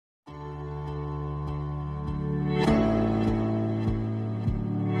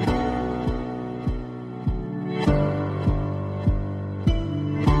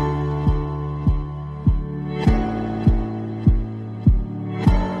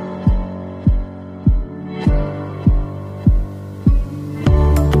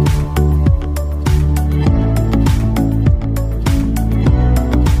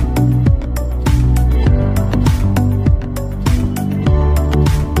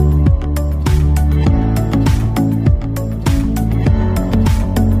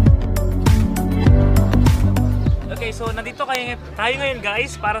tayo ngayon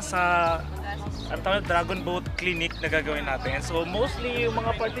guys para sa Dragon Boat Clinic na gagawin natin. So mostly yung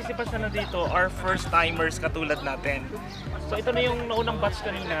mga participants na nandito are first timers katulad natin. So ito na yung naunang batch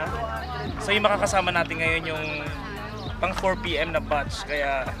kanina. So yung makakasama natin ngayon yung pang 4 PM na batch.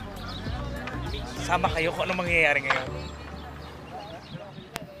 Kaya sama kayo kung ano mangyayari ngayon.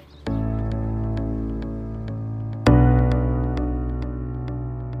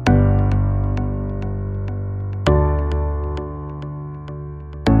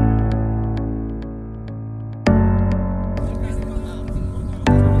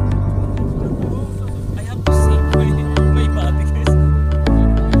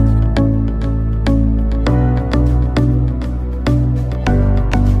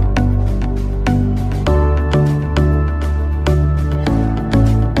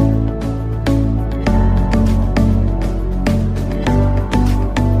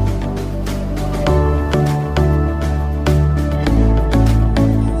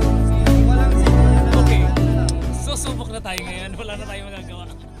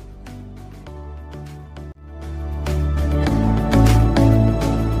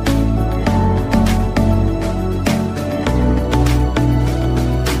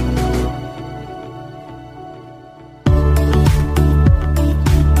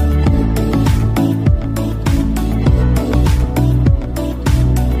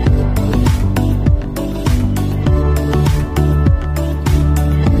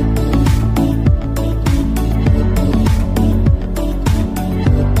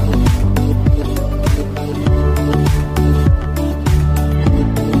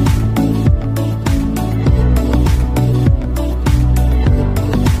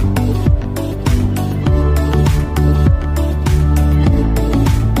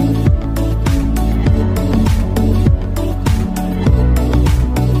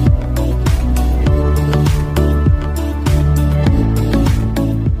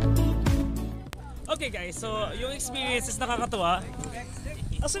 So, yung experience is nakakatuwa.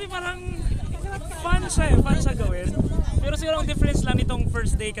 Actually, parang fun siya gawin. Pero siguro ang difference lang nitong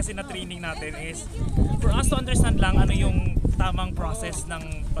first day kasi na training natin is for us to understand lang ano yung tamang process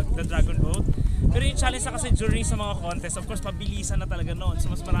ng pagda-dragon boat. Pero yung challenge na kasi during sa mga contest, of course, pabilisan na talaga noon. So,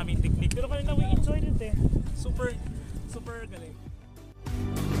 mas maraming technique. Pero kanina we enjoyed it eh. Super galing.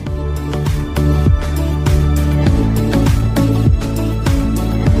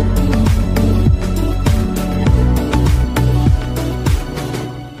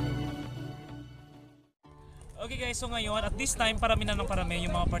 Okay guys, so ngayon at this time parami na ng parami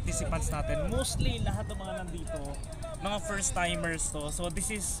yung mga participants natin. Mostly lahat ng mga nandito, mga first timers to. So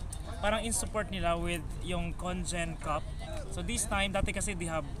this is parang in support nila with yung CONGEN'S CUP. So this time, dati kasi they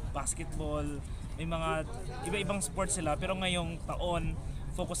have basketball, may mga iba-ibang sports sila. Pero ngayong taon,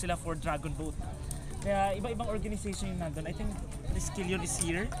 focus sila for Dragon Boat. Kaya iba-ibang organization yung nandun. I think Riskillion is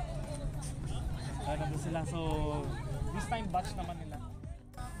here. Nandun sila. So this time batch naman nila.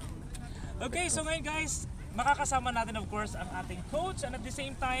 Okay, so ngayon guys, makakasama natin of course ang ating coach and at the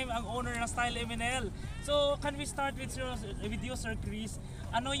same time ang owner ng Style MNL. So can we start with you Sir Chris?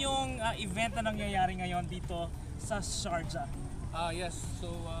 Ano yung event na nangyayari ngayon dito sa Sharjah? Yes, so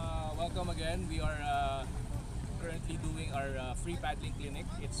welcome again. We are currently doing our free paddling clinic.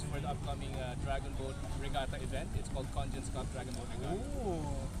 It's for the upcoming Dragon Boat Regatta event. It's called CONGEN'S CUP Dragon Boat Regatta. Ooh.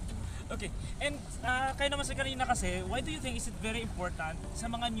 Okay, and kayo naman sa kanina kasi, why do you think is it very important sa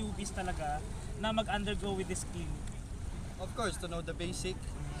mga newbies talaga na mag-undergo with this clinic? Of course, to know the basic.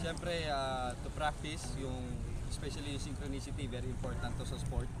 Siyempre, to practice, especially yung synchronicity, very important to sa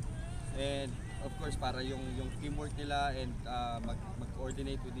sport. And of course, para yung teamwork nila and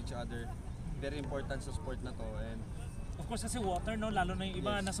mag-coordinate with each other, very important sa sport na to. And of course kasi water, no, lalo na yung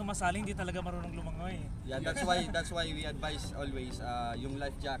iba na sumasali hindi talaga marunong lumangoy. Yeah, that's why we advise always yung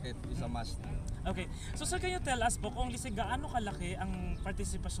life jacket is a must. Okay. So sir, can you tell us po kung gaano kalaki ang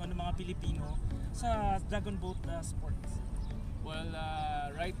partisipasyon ng mga Pilipino sa Dragon Boat sports? Well,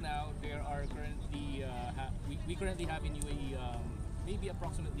 right now there are currently we currently have in UAE maybe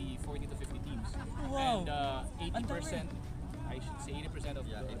approximately 40 to 50 teams. Wow. And 80%, I should say 80% of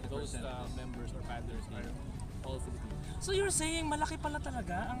those members or paddlers are all Filipino. So you're saying malaki pala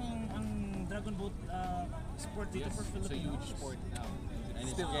talaga ang Dragon Boat sport dito for Filipinos? It's a huge sport now. And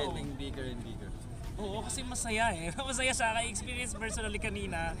it's getting bigger and bigger. Oo, kasi masaya eh. Masaya siya. I-experience personally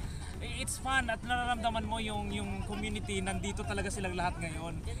kanina. It's fun at nararamdaman mo yung community. Nandito talaga silang lahat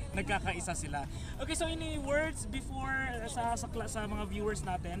ngayon. Nagkakaisa sila. Okay, so any words before sa mga viewers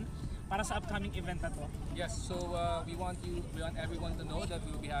natin para sa upcoming event na to? Yes, so we want everyone to know that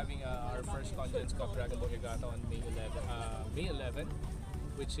we will be having our first CONGEN'S CUP Regatta on May 11,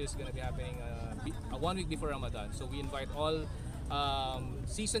 which is going to be happening 1 week before Ramadan. So we invite all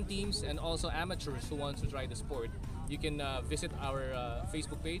seasoned teams and also amateurs who want to try the sport. You can visit our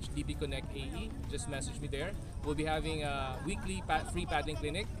Facebook page, DP Connect AE. Just message me there. We'll be having a weekly free paddling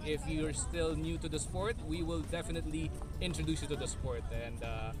clinic. If you're still new to the sport, we will definitely introduce you to the sport, and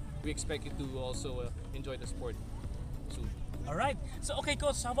we expect you to also enjoy the sport soon. Alright. So okay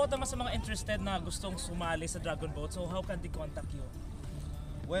coach, how about naman sa mga interested na gustong sumali sa Dragon Boat? So how can they contact you?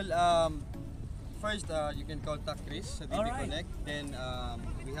 Well, first, you can contact Chris sa DP Alright. Connect. Then,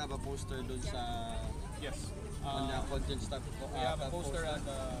 we have a poster dun sa Yes. on the content stuff. We have a poster on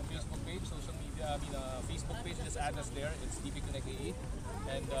the Facebook page, social media, Facebook page. Just add us there. It's DP Connect AE,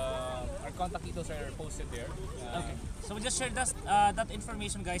 and our contact details are posted there. Okay. So we just share that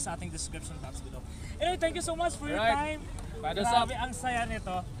information guys sa ating description box below. Anyway, thank you so much for your Alright. time. Paddles up. Grabe, ang saya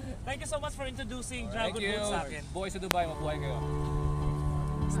nito. Thank you so much for introducing Dragon Thank you. Boat sa akin. Buhay sa Dubai, mabuhay kayo.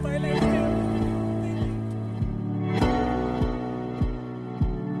 Style MNL.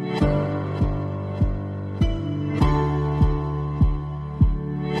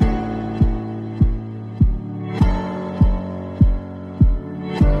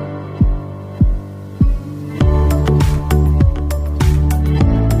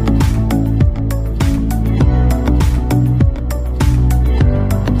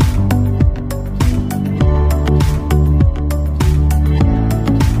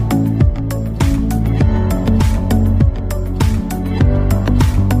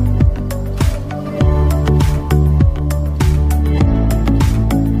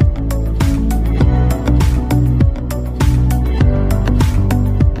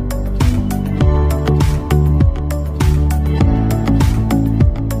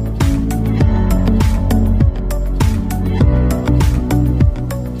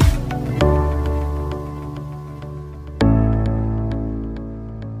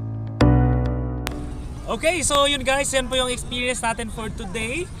 Okay, so yun guys, yan po yung experience natin for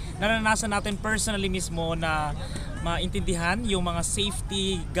today. Naranasan natin personally mismo na maintindihan yung mga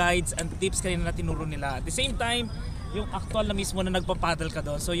safety guides and tips kanina na tinuro nila. At the same time, yung actual na mismo na nagpapaddle ka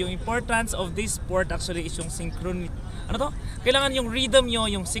doon. So yung importance of this sport actually is yung kailangan yung rhythm nyo,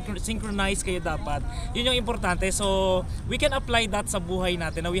 yung synchronize kayo dapat. Yun yung importante. So we can apply that sa buhay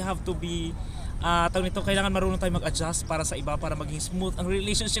natin na we have to be kailangan marunong tayo mag-adjust para sa iba, para maging smooth ang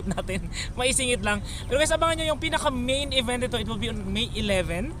relationship natin. Maisingit lang. Pero guys, abangan nyo yung pinaka main event ito. It will be on May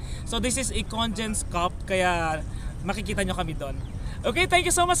 11. So this is a CONGEN'S CUP, kaya makikita nyo kami doon. Okay, thank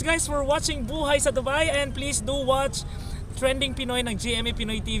you so much guys for watching Buhay sa Dubai, and please do watch Trending Pinoy ng GMA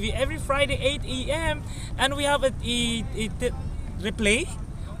Pinoy TV every Friday 8 AM, and we have a replay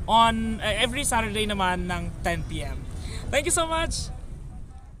on every Saturday naman ng 10 PM. Thank you so much.